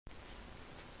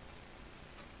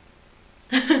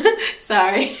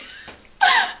Sorry.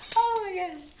 Oh my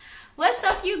gosh. What's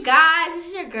up, you guys?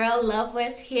 It's your girl Love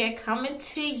West here, coming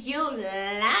to you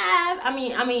live. I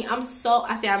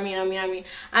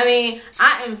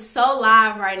am so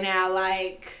live right now.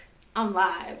 Like, I'm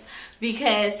live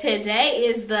because today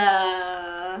is the,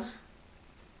 damn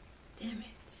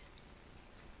it,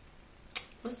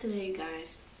 what's today, you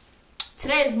guys?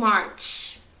 Today is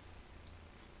March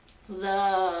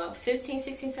the 15th,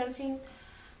 16th, 17th.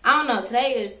 I don't know.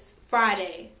 Today is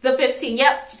Friday, the 15th.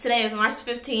 Yep, today is March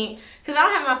 15th. Because I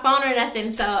don't have my phone or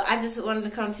nothing, so I just wanted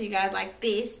to come to you guys like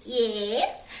this.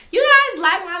 Yes. You guys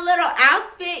like my little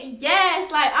outfit?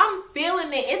 Yes. Like, I'm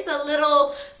feeling it. It's a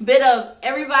little bit of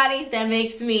everybody that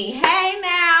makes me. Hey,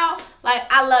 now.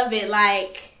 Like, I love it.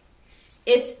 Like,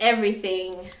 it's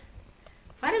everything.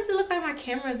 Why does it look like my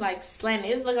camera's, like, slanted?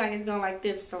 It looks like it's going like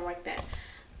this or something like that.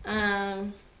 I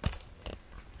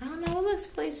don't know. It looks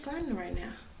really slanted right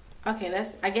now. Okay,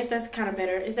 I guess that's kind of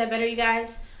better. Is that better, you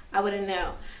guys? I wouldn't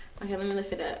know. Okay, let me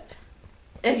lift it up.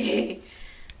 Okay.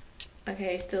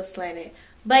 Okay, still slanted.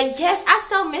 But yes, I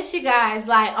so miss you guys.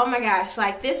 Like, oh my gosh.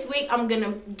 Like, this week I'm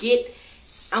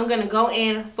gonna go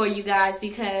in for you guys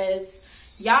because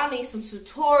y'all need some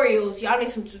tutorials. Y'all need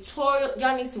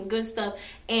some good stuff.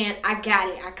 And I got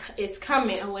it. It's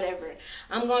coming or whatever.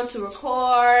 I'm going to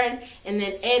record and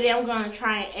then edit. I'm going to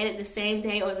try and edit the same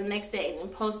day or the next day and then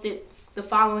post it the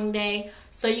following day.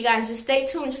 So you guys just stay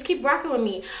tuned. Just keep rocking with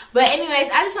me. But anyways,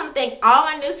 I just want to thank all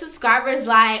my new subscribers.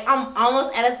 Like, I'm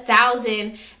almost at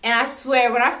 1,000. And I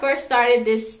swear, when I first started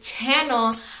this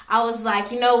channel, I was like,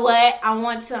 you know what? I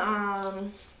want to,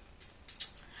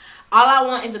 all I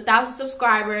want is 1,000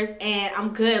 subscribers, and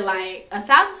I'm good. Like,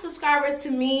 1,000 subscribers to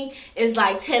me is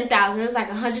like 10,000. It's like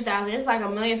 100,000. It's like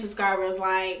 1,000,000 subscribers.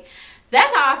 Like,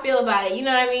 that's how I feel about it. You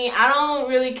know what I mean? I don't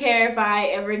really care if I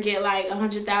ever get like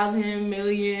 100,000,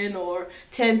 million, or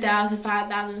 10,000,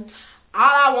 5,000. All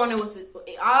I want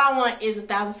is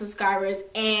 1,000 subscribers,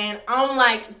 and I'm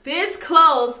like this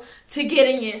close to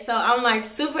getting it. So I'm like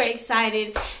super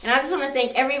excited, and I just want to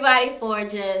thank everybody for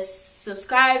just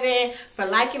subscribing, for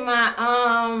liking my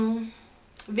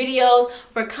videos,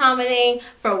 for commenting,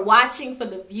 for watching, for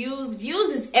the views.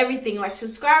 Views is everything. Like,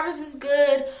 subscribers is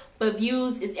good, but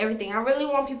views is everything. I really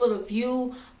want people to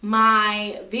view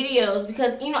my videos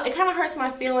because, you know, it kind of hurts my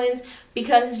feelings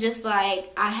because it's just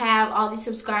like I have all these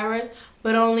subscribers,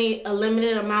 but only a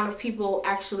limited amount of people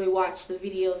actually watch the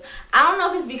videos. I don't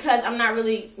know if it's because I'm not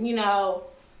really, you know,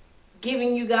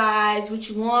 giving you guys what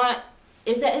you want.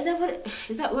 Is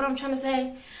that what I'm trying to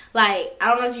say? Like, I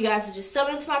don't know if you guys are just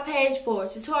subbing to my page for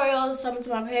tutorials, subbing to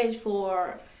my page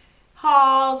for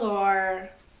hauls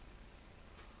or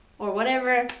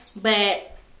whatever,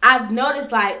 but I've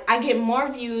noticed, like, I get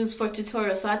more views for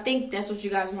tutorials, so I think that's what you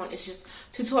guys want. It's just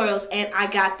tutorials, and I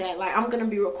got that. Like, I'm gonna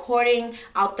be recording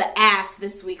out the ass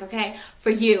this week, okay? For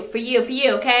you,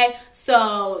 okay?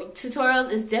 So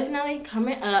tutorials is definitely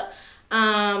coming up.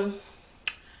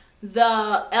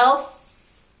 The elf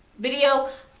video,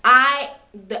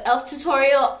 the elf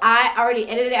tutorial, I already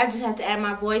edited it. I just have to add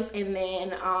my voice and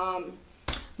then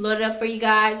load it up for you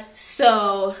guys.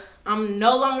 So I'm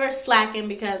no longer slacking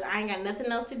because I ain't got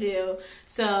nothing else to do.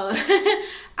 So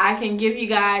I can give you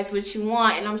guys what you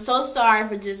want. And I'm so sorry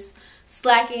for just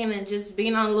slacking and just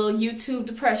being on a little YouTube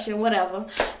depression, whatever.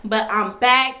 But I'm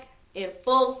back in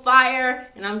full fire,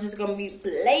 and I'm just gonna be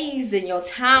blazing your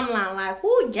timeline like,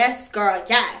 whoo, yes, girl,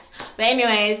 yes. But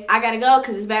anyways, I gotta go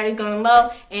because this battery's going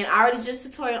low, and I already did a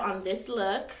tutorial on this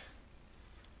look.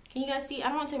 Can you guys see? I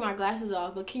don't want to take my glasses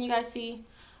off, but can you guys see?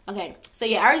 Okay, so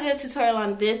yeah, I already did a tutorial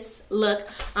on this look.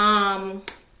 I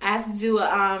have to do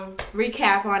a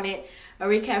recap on it, a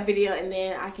recap video, and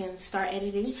then I can start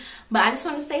editing. But I just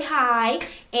want to say hi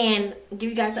and give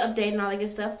you guys an update and all that good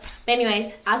stuff. But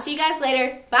anyways, I'll see you guys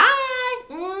later. Bye.